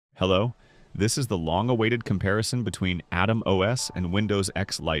Hello, this is the long-awaited comparison between AtomOS and Windows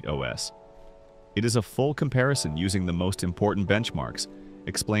X-Lite OS. It is a full comparison using the most important benchmarks,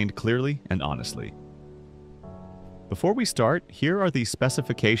 explained clearly and honestly. Before we start, here are the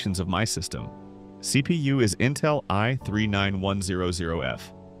specifications of my system. CPU is Intel i3-9100F.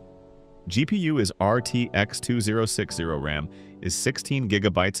 GPU is RTX 2060 RAM, is 16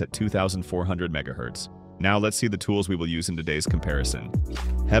 GB at 2400 MHz. Now let's see the tools we will use in today's comparison.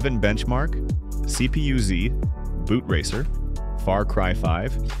 Heaven Benchmark, CPU-Z, Boot Racer, Far Cry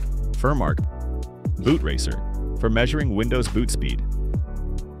 5, FurMark, Boot Racer for measuring Windows boot speed,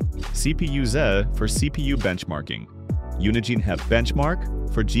 CPU-Z for CPU benchmarking, Unigine Hep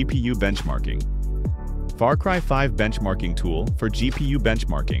Benchmark for GPU benchmarking, Far Cry 5 benchmarking tool for GPU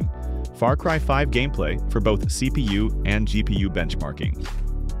benchmarking, Far Cry 5 gameplay for both CPU and GPU benchmarking,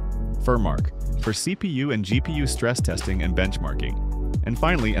 FurMark for CPU and GPU stress testing and benchmarking, and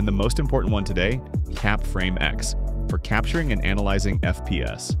finally, and the most important one today, CapFrameX for capturing and analyzing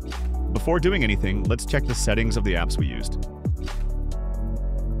FPS. Before doing anything, let's check the settings of the apps we used.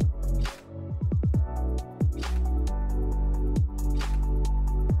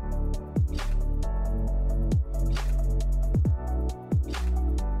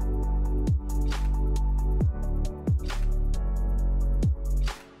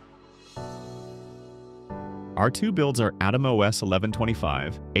 Our two builds are AtomOS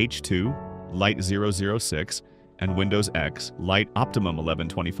 1125, H2, Lite 006, and Windows X, Lite Optimum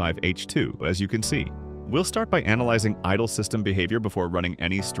 1125 H2, as you can see. We'll start by analyzing idle system behavior before running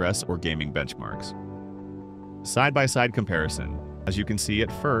any stress or gaming benchmarks. Side-by-side comparison. As you can see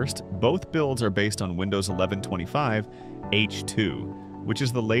at first, both builds are based on Windows 1125 H2, which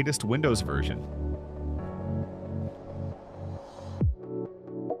is the latest Windows version.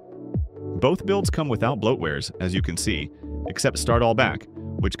 Both builds come without bloatwares, as you can see, except Start All Back,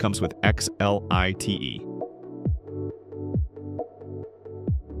 which comes with X-Lite.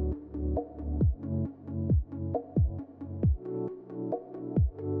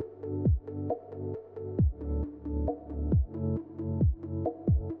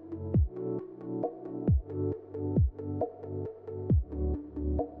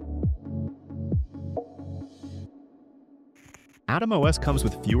 AtomOS comes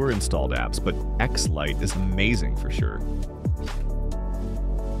with fewer installed apps, but X-Lite is amazing for sure.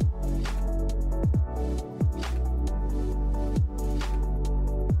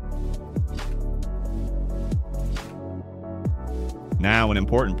 Now, an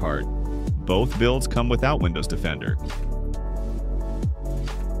important part. Both builds come without Windows Defender.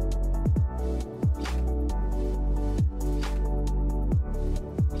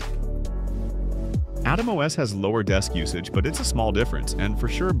 AtomOS has lower disk usage, but it's a small difference, and for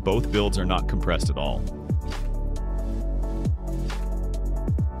sure both builds are not compressed at all.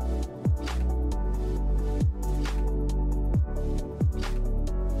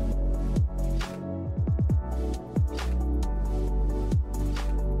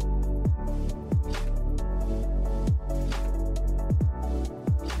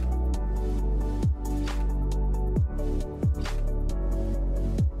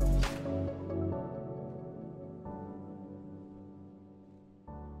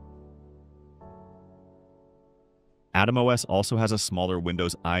 AtomOS also has a smaller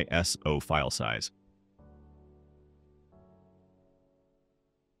Windows ISO file size.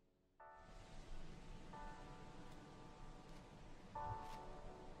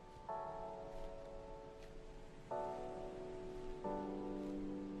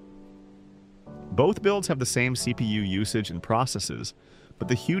 Both builds have the same CPU usage and processes, but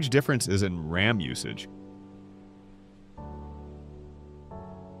the huge difference is in RAM usage.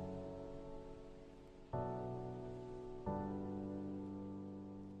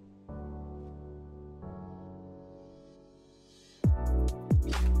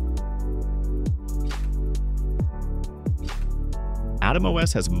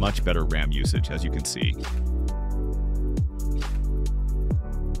 AtomOS has much better RAM usage, as you can see.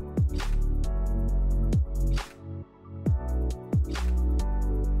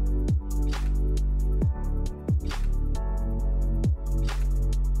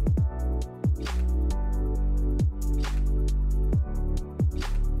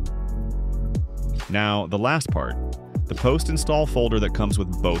 Now, the last part, the post-install folder that comes with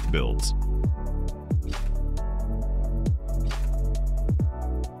both builds.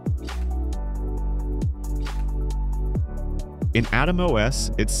 In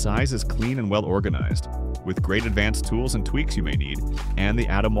AtomOS, its size is clean and well organized, with great advanced tools and tweaks you may need, and the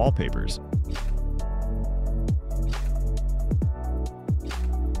Atom wallpapers.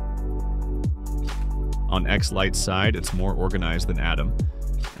 On X-Lite's side, it's more organized than Atom,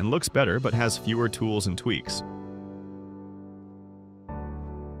 and looks better but has fewer tools and tweaks.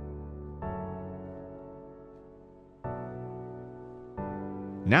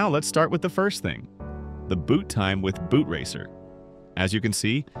 Now let's start with the first thing, the boot time with Boot Racer. As you can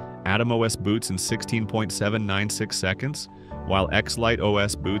see, AtomOS boots in 16.796 seconds, while X-Lite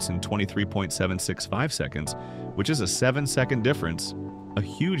OS boots in 23.765 seconds, which is a 7-second difference, a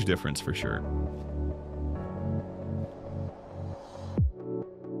huge difference for sure.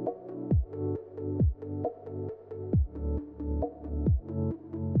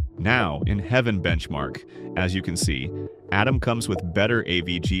 Now, in Heaven benchmark, as you can see, Atom comes with better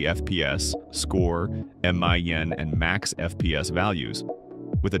AVG FPS, score, MIN, and max FPS values,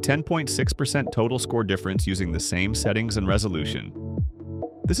 with a 10.6% total score difference using the same settings and resolution.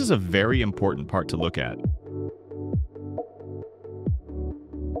 This is a very important part to look at.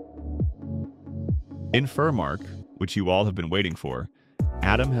 In FurMark, which you all have been waiting for,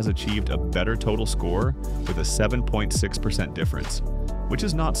 Atom has achieved a better total score with a 7.6% difference, which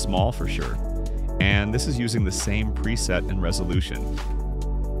is not small for sure, and this is using the same preset and resolution.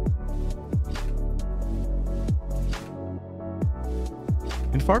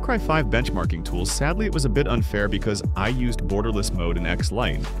 In Far Cry 5 benchmarking tools, sadly it was a bit unfair because I used borderless mode in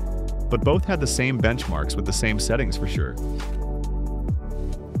X-Lite, but both had the same benchmarks with the same settings for sure.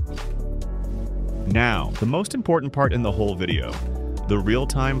 Now, the most important part in the whole video, the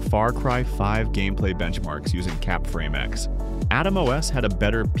real-time Far Cry 5 gameplay benchmarks using CapFrameX. AtomOS had a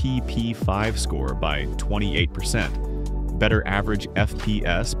better PP5 score by 28%, better average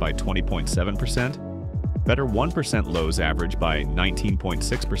FPS by 20.7%, better 1% lows average by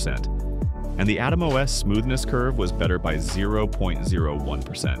 19.6%, and the AtomOS smoothness curve was better by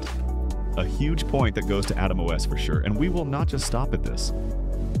 0.01%. A huge point that goes to AtomOS for sure, and we will not just stop at this.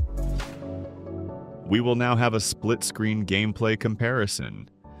 We will now have a split-screen gameplay comparison.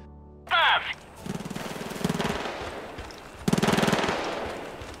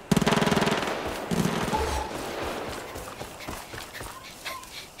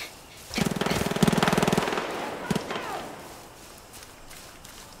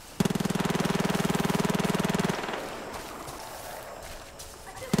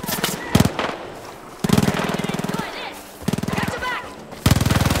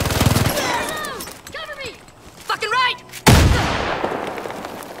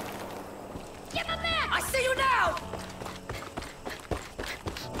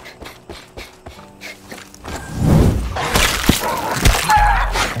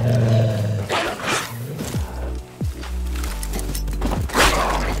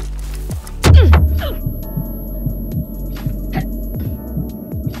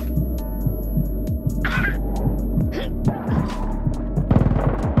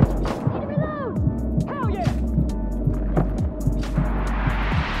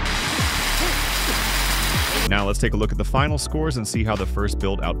 Now let's take a look at the final scores and see how the first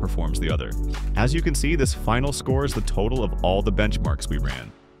build outperforms the other. As you can see, this final score is the total of all the benchmarks we ran.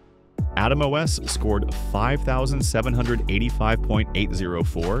 AtomOS scored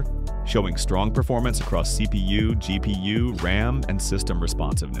 5,785.804, showing strong performance across CPU, GPU, RAM, and system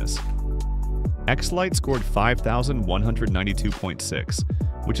responsiveness. X-Lite scored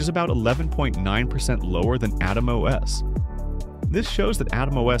 5,192.6, which is about 11.9% lower than AtomOS. This shows that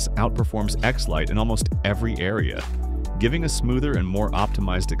AtomOS outperforms X-Lite in almost every area, giving a smoother and more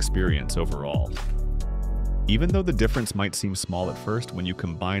optimized experience overall. Even though the difference might seem small at first, when you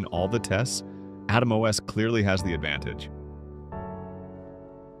combine all the tests, AtomOS clearly has the advantage.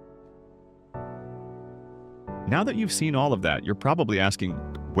 Now that you've seen all of that, you're probably asking,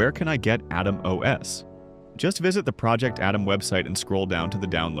 where can I get AtomOS? Just visit the Project Atom website and scroll down to the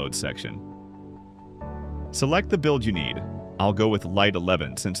download section. Select the build you need. I'll go with Lite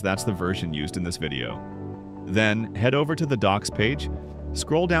 11 since that's the version used in this video. Then head over to the docs page,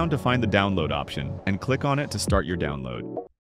 scroll down to find the download option, and click on it to start your download.